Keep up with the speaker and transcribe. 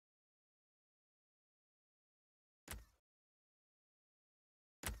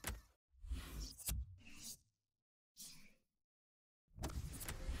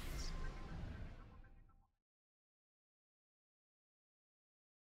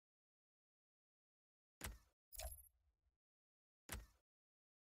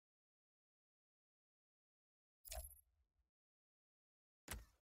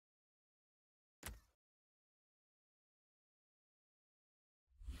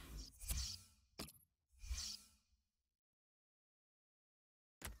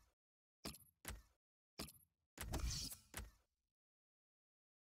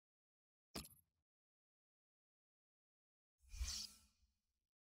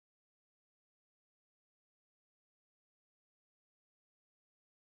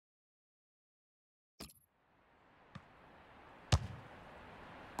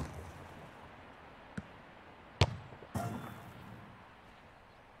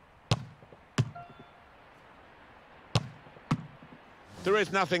There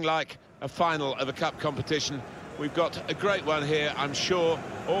is nothing like a final of a cup competition. We've got a great one here, I'm sure.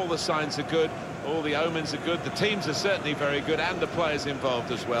 All the signs are good, all the omens are good, the teams are certainly very good, and the players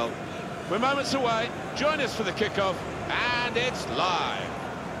involved as well. We're moments away. Join us for the kickoff, and it's live.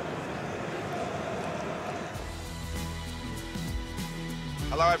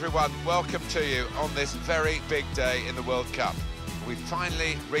 Hello everyone, welcome to you on this very big day in the World Cup. We've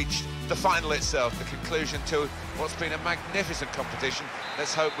finally reached the final itself, the conclusion to what's been a magnificent competition.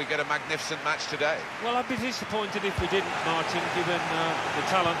 Let's hope we get a magnificent match today. Well, I'd be disappointed if we didn't, Martin, given the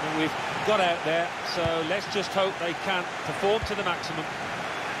talent that we've got out there. So let's just hope they can perform to the maximum.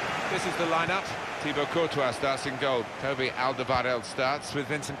 This is the lineup. Thibaut Courtois starts in goal. Toby Alderweireld starts with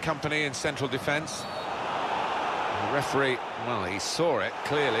Vincent Kompany in central defence. The referee, well, he saw it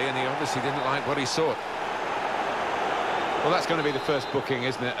clearly, and he obviously didn't like what he saw. Well, that's going to be the first booking,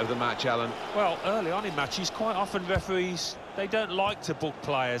 isn't it, of the match, Alan? Well, early on in matches, quite often referees, they don't like to book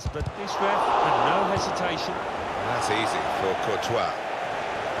players, but this ref had no hesitation. That's easy for Courtois.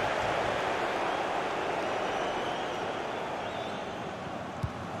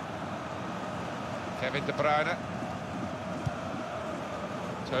 Kevin De Bruyne.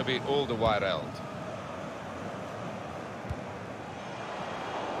 Toby Alderweireld.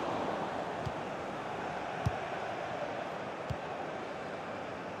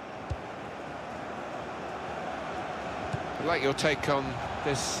 I'd like your take on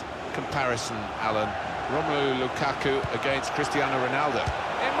this comparison, Alan. Romelu Lukaku against Cristiano Ronaldo.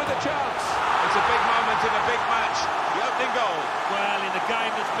 In with a chance. It's a big moment in a big match. The opening goal. Well, in a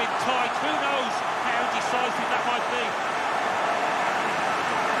game that's been tight, who knows how decisive that might be.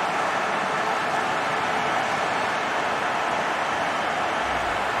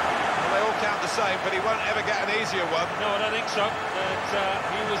 Well, they all count the same, but he won't ever get an easier one. No, I don't think so. But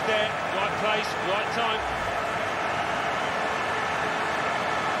he was there, right place, right time.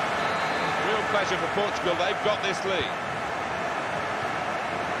 Pleasure for Portugal, they've got this lead.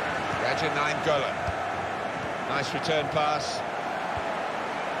 Raja Nainggolan. Nice return pass.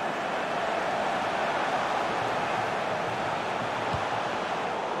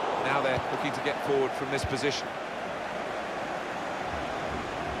 Now they're looking to get forward from this position.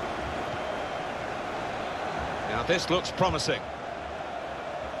 Now this looks promising.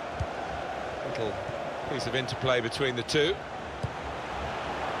 Little piece of interplay between the two.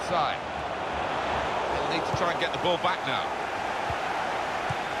 Side. Need to try and get the ball back now.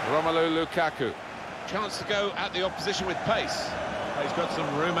 Romelu Lukaku. Chance to go at the opposition with pace. He's got some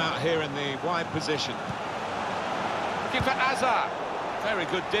room out here in the wide position. Looking for Hazard. Very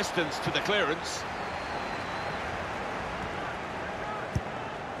good distance to the clearance.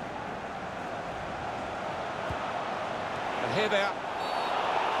 And here they are.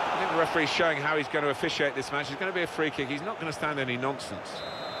 I think the referee's showing how he's going to officiate this match. It's going to be a free kick. He's not going to stand any nonsense.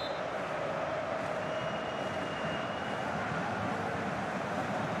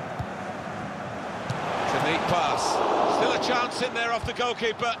 Pass. Still a chance in there off the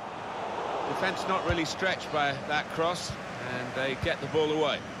goalkeeper. Defence not really stretched by that cross, and they get the ball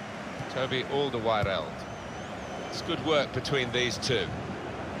away. Toby Alderweireld. It's good work between these two.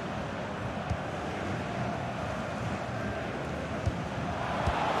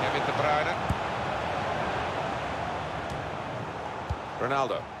 Kevin De Bruyne.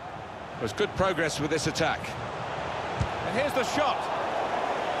 Ronaldo. There's good progress with this attack. And here's the shot.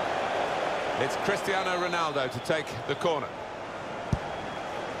 It's Cristiano Ronaldo to take the corner.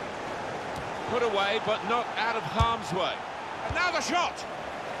 Put away, but not out of harm's way. And now the shot!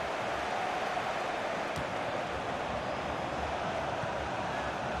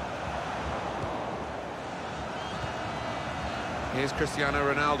 Here's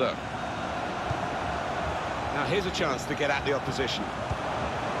Cristiano Ronaldo. Now here's a chance to get at the opposition.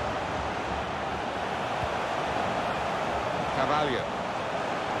 Carvalho.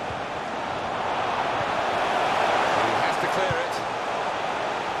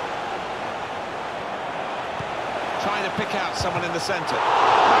 Trying to pick out someone in the centre.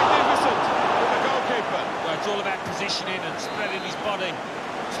 Magnificent for the goalkeeper. Well, it's all about positioning and spreading his body.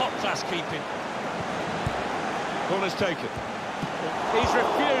 Top-class keeping. Corner's taken. He's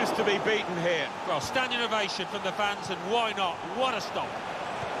refused to be beaten here. Well, standing ovation from the fans, and why not? What a stop.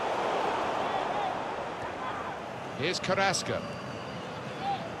 Here's Carrasco.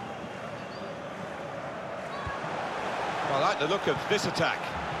 Well, I like the look of this attack.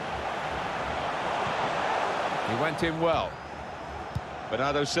 He went in well.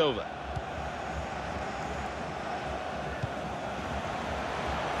 Bernardo Silva.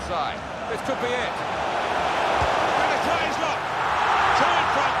 Side. This could be it. And a tries lock. Two in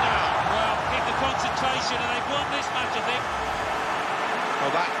front now. Well, keep the concentration, and they've won this match, I think. Well,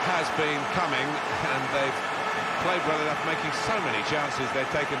 that has been coming, and they've played well enough, making so many chances.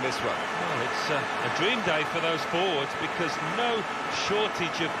 They've taken this one. Well, it's a dream day for those forwards because no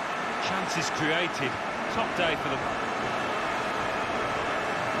shortage of chances created. Top day for them.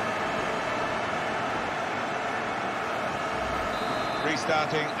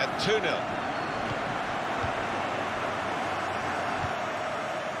 Restarting at 2-0.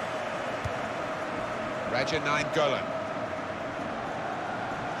 Raja Nainggolan.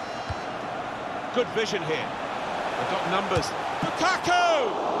 Good vision here. They've got numbers.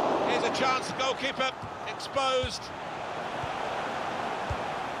 Lukaku! Here's a chance, goalkeeper exposed.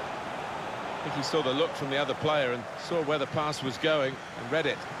 I think he saw the look from the other player and saw where the pass was going and read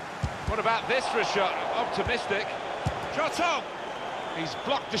it. What about this for a shot? Optimistic. Shot on! He's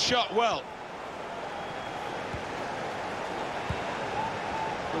blocked the shot well.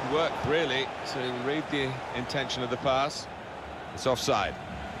 Good work, really, to read the intention of the pass. It's offside.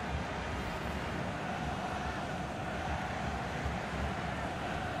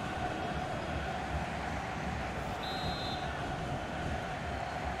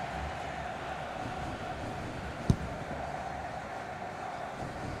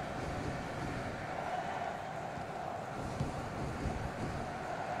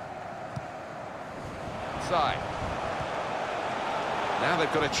 Side. Now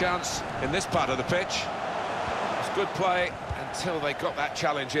they've got a chance in this part of the pitch. It's good play until they got that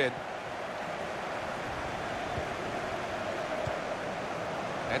challenge in.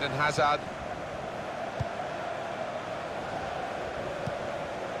 Eden Hazard.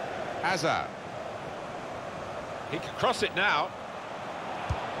 Hazard. He can cross it now.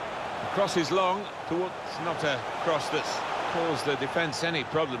 The cross is long. It's not a cross that's caused the defence any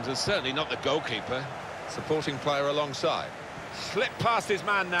problems, and certainly not the goalkeeper. Supporting player alongside. Slipped past his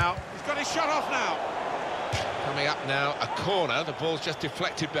man now. He's got his shot off now. Coming up now, a corner. The ball's just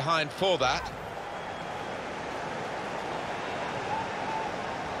deflected behind for that.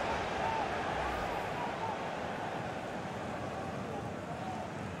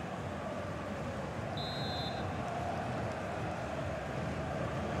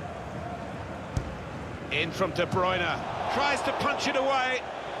 In from De Bruyne. Tries to punch it away.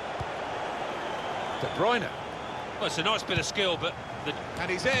 De Bruyne. Well, it's a nice bit of skill, but...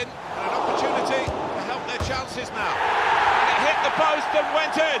 And he's in, and an opportunity to help their chances now. And it hit the post and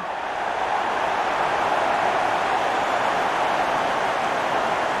went in.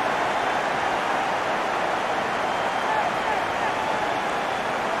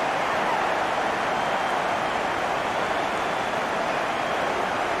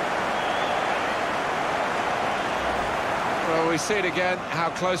 Well, we see it again, how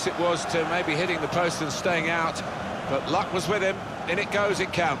close it was to maybe hitting the post and staying out. But luck was with him. In it goes,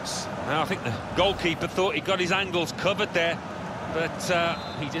 it counts. Now, I think the goalkeeper thought he got his angles covered there, but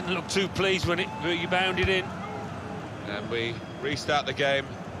he didn't look too pleased when it rebounded in. And we restart the game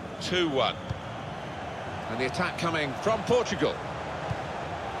 2-1. And the attack coming from Portugal.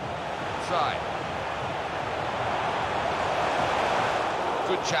 Side.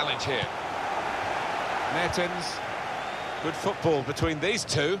 Good challenge here. Mertens. Good football between these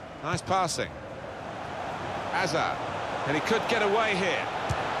two. Nice passing. Hazard. And he could get away here.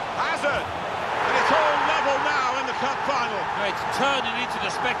 Hazard! And it's all level now in the cup final. It's turning into the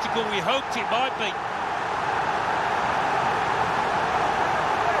spectacle we hoped it might be.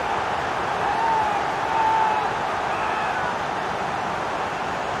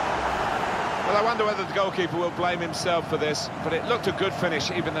 Well, I wonder whether the goalkeeper will blame himself for this, but it looked a good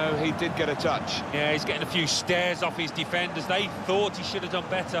finish, even though he did get a touch. Yeah, he's getting a few stares off his defenders. They thought he should have done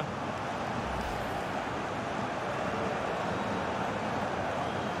better.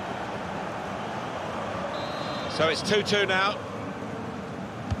 So it's 2-2 now.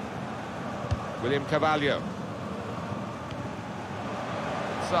 William Carvalho.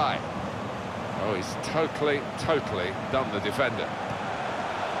 Side. Oh, he's totally done the defender.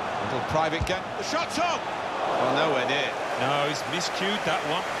 Little private game. The shot's on! Well, nowhere near. No, he's miscued that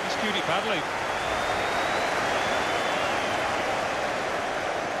one. Miscued it badly.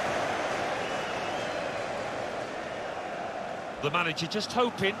 The manager just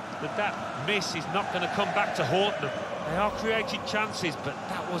hoping that that miss is not going to come back to haunt them. They are creating chances, but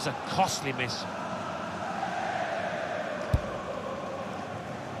that was a costly miss.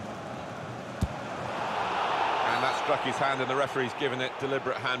 And that struck his hand, and the referee's given it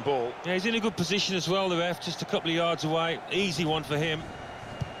deliberate handball. Yeah, he's in a good position as well, the ref, just a couple of yards away. Easy one for him.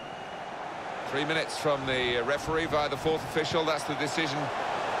 3 minutes from the referee via the fourth official. That's the decision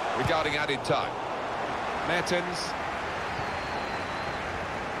regarding added time. Mertens.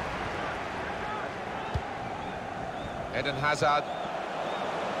 Eden Hazard.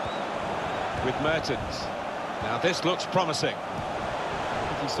 with Mertens. Now this looks promising. I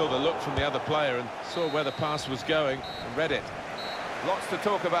think he saw the look from the other player and saw where the pass was going and read it. Lots to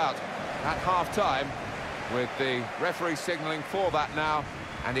talk about at half-time, with the referee signalling for that now,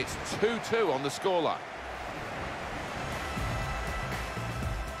 and it's 2-2 on the scoreline.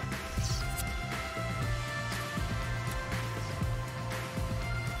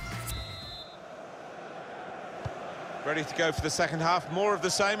 Ready to go for the second half. More of the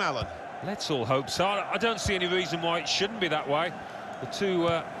same, Alan. Let's all hope so. I don't see any reason why it shouldn't be that way. The two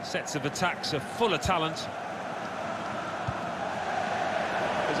sets of attacks are full of talent.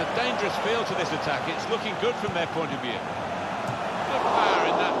 There's a dangerous feel to this attack. It's looking good from their point of view. Good power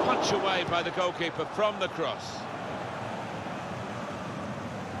in that punch away by the goalkeeper from the cross.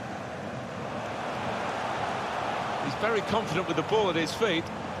 He's very confident with the ball at his feet.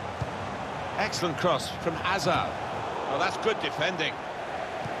 Excellent cross from Hazard. Well, that's good defending.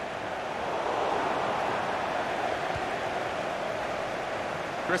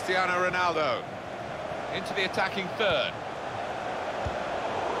 Cristiano Ronaldo into the attacking third.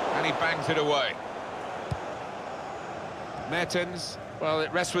 And he bangs it away. Mertens, well,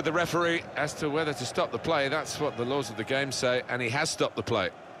 it rests with the referee as to whether to stop the play. That's what the laws of the game say, and he has stopped the play.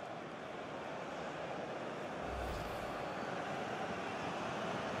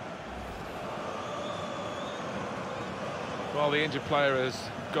 Well, the injured player has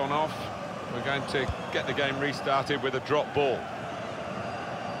gone off. We're going to get the game restarted with a drop ball.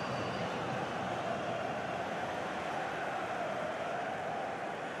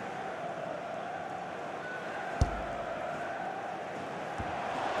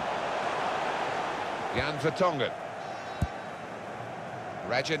 Jan Vertonghen.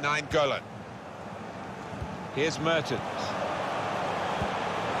 Raja Nainggolan. Here's Mertens.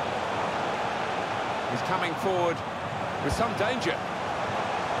 He's coming forward with some danger.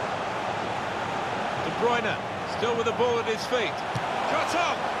 De Bruyne, still with the ball at his feet. Shot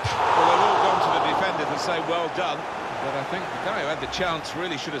on! Well, they've all gone to the defender to say well done, but I think the guy who had the chance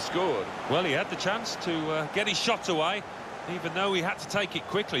really should have scored. Well, he had the chance to get his shot away, even though he had to take it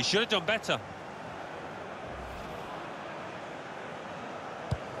quickly. Should have done better.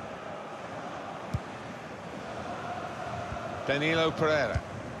 Danilo Pereira.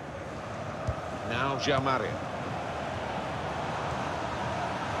 Now João Mario.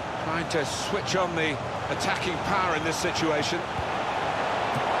 Trying to switch on the attacking power in this situation.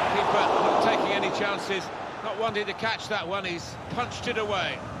 Keeper not taking any chances, not wanting to catch that one. He's punched it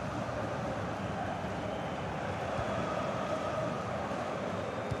away.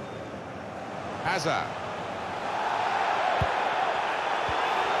 Hazard.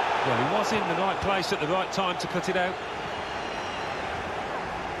 Well, he was in the right place at the right time to cut it out.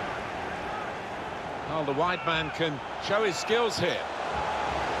 Well, the wide man can show his skills here.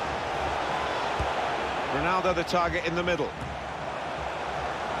 Ronaldo the target in the middle.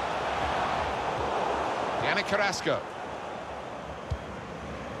 Yannick Carrasco.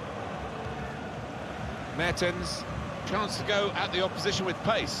 Mertens, chance to go at the opposition with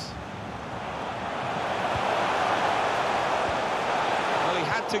pace. Well, he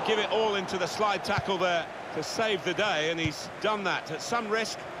had to give it all into the slide tackle there to save the day, and he's done that at some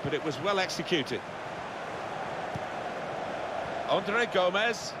risk, but it was well executed. Andre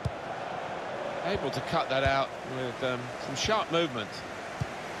Gomez, able to cut that out with some sharp movement.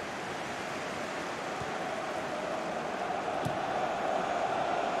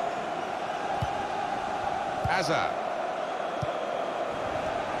 Hazard.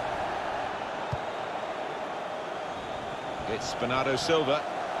 It's Bernardo Silva.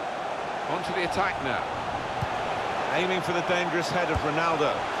 Onto the attack now. Aiming for the dangerous head of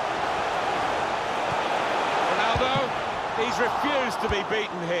Ronaldo. Ronaldo. He's refused to be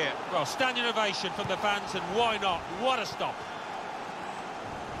beaten here. Well, standing ovation from the fans, and why not? What a stop.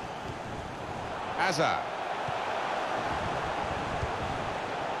 Hazard.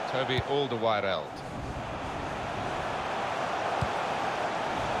 Toby Alderweireld.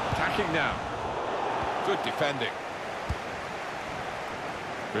 Attacking now. Good defending.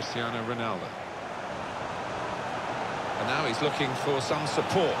 Cristiano Ronaldo. And now he's looking for some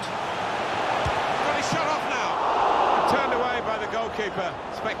support. Got his shot off now. Turned away by the goalkeeper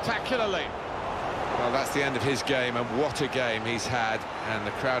spectacularly. Well, that's the end of his game, and what a game he's had, and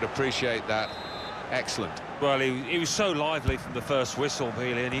the crowd appreciate that. Excellent. Well, he was so lively from the first whistle,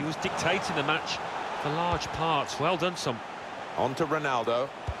 really, and he was dictating the match for large parts. Well done, son. On to Ronaldo.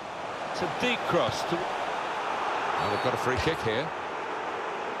 It's a deep cross. Well, they've got a free kick here.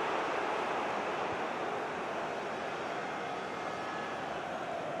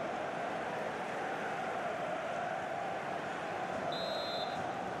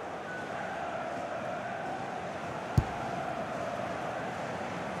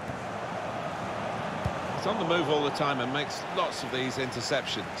 He's on the move all the time and makes lots of these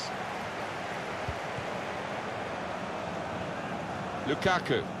interceptions.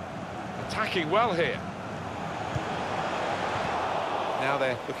 Lukaku, attacking well here. Now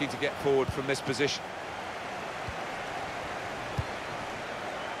they're looking to get forward from this position.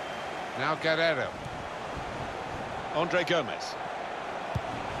 Now Guerrero. Andre Gomez.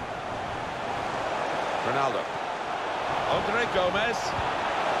 Ronaldo. Andre Gomez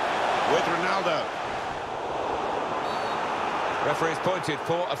with Ronaldo. Referee's pointed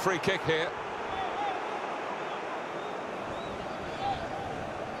for a free kick here.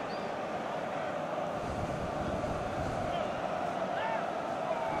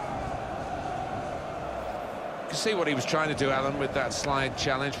 You can see what he was trying to do, Alan, with that slide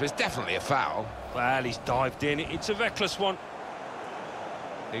challenge, but it's definitely a foul. Well, he's dived in. It's a reckless one.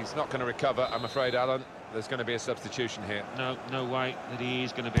 He's not going to recover, I'm afraid, Alan. There's going to be a substitution here. No way that he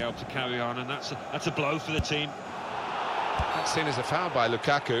is going to be able to carry on, and that's a blow for the team. That's seen as a foul by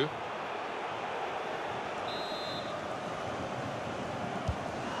Lukaku.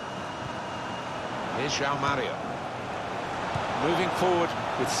 Here's João Mario. Moving forward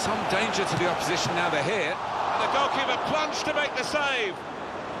with some danger to the opposition. Now they're here. And the goalkeeper plunged to make the save.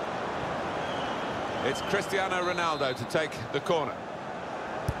 It's Cristiano Ronaldo to take the corner.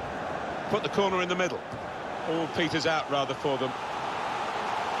 Put the corner in the middle. All peters out rather for them.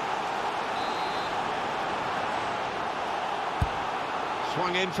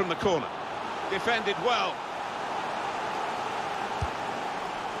 Swung in from the corner. Defended well.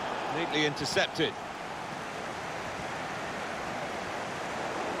 Neatly intercepted.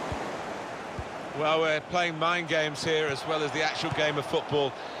 Well, we're playing mind games here as well as the actual game of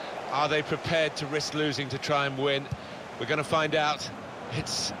football. Are they prepared to risk losing to try and win? We're going to find out.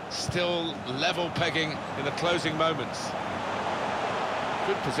 It's still level pegging in the closing moments.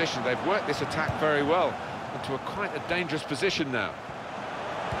 Good position. They've worked this attack very well into quite a dangerous position now.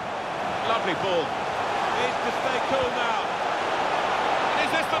 Lovely ball. Needs to stay cool now.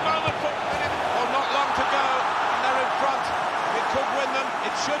 Is this the moment for... Oh, not long to go. And they're in front. It could win them.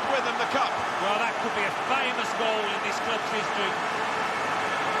 It should win them the cup. Well, that could be a famous goal in this club's history.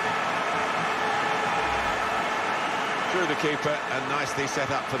 Through the keeper and nicely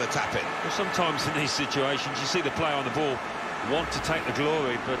set up for the tap-in. Well, sometimes in these situations you see the player on the ball want to take the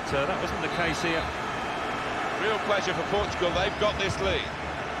glory, but that wasn't the case here. Real pleasure for Portugal. They've got this lead.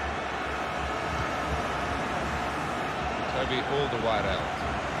 Toby Alderweireld.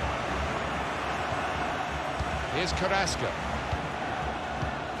 Here's Carrasco.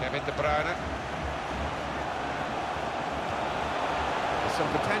 Kevin De Bruyne. There's some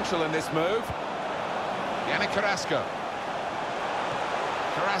potential in this move. Yannick Carrasco.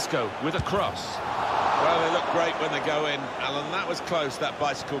 Carrasco with a cross. Well, they look great when they go in, Alan. That was close, that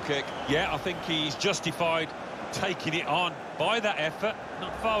bicycle kick. Yeah, I think he's justified taking it on by that effort.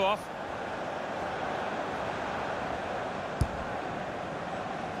 Not far off.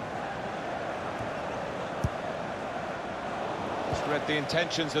 Just read the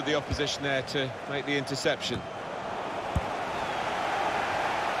intentions of the opposition there to make the interception.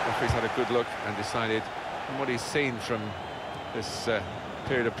 Referee's had a good look and decided, from what he's seen from this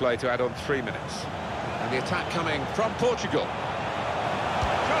period of play, to add on 3 minutes. And the attack coming from Portugal.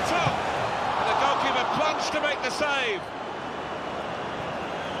 Cut off! And the goalkeeper plunged to make the save.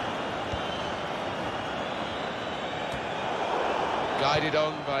 Guided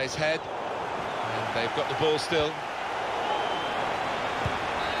on by his head. And they've got the ball still.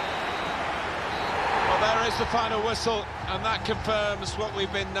 Well, there is the final whistle, and that confirms what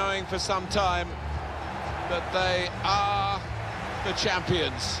we've been knowing for some time, that they are the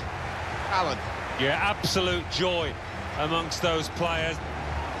champions. Alan. Yeah, absolute joy amongst those players.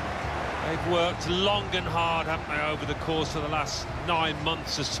 They've worked long and hard, haven't they, over the course of the last 9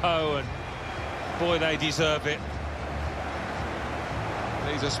 months or so, and boy, they deserve it.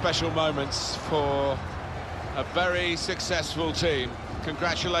 These are special moments for a very successful team.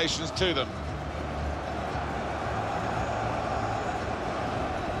 Congratulations to them.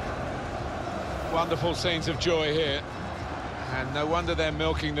 Wonderful scenes of joy here, and no wonder they're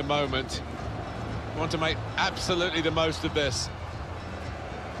milking the moment. Want to make absolutely the most of this.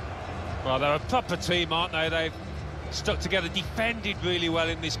 Well, they're a proper team, aren't they? They've stuck together, defended really well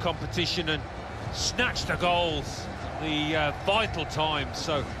in this competition and snatched the goals at the vital times,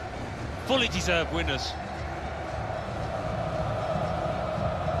 so fully deserved winners.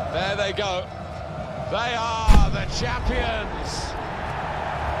 There they go. They are the champions.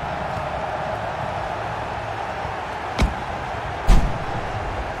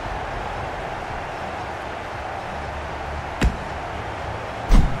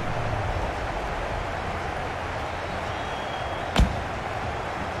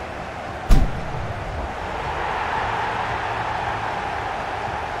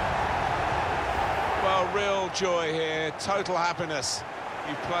 real joy here, total happiness.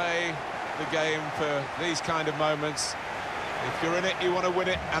 You play the game for these kind of moments. If you're in it, you want to win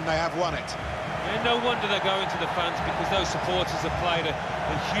it, and they have won it. Yeah, no wonder they're going to the fans, because those supporters have played a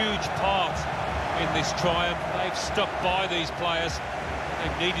huge part in this triumph. They've stuck by these players.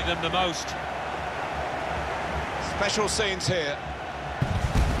 They've needed them the most. Special scenes here.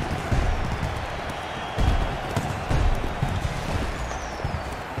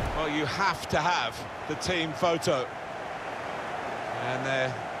 Well, you have to have the team photo. And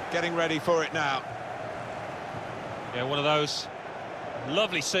they're getting ready for it now. Yeah, one of those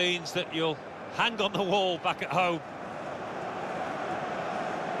lovely scenes that you'll hang on the wall back at home.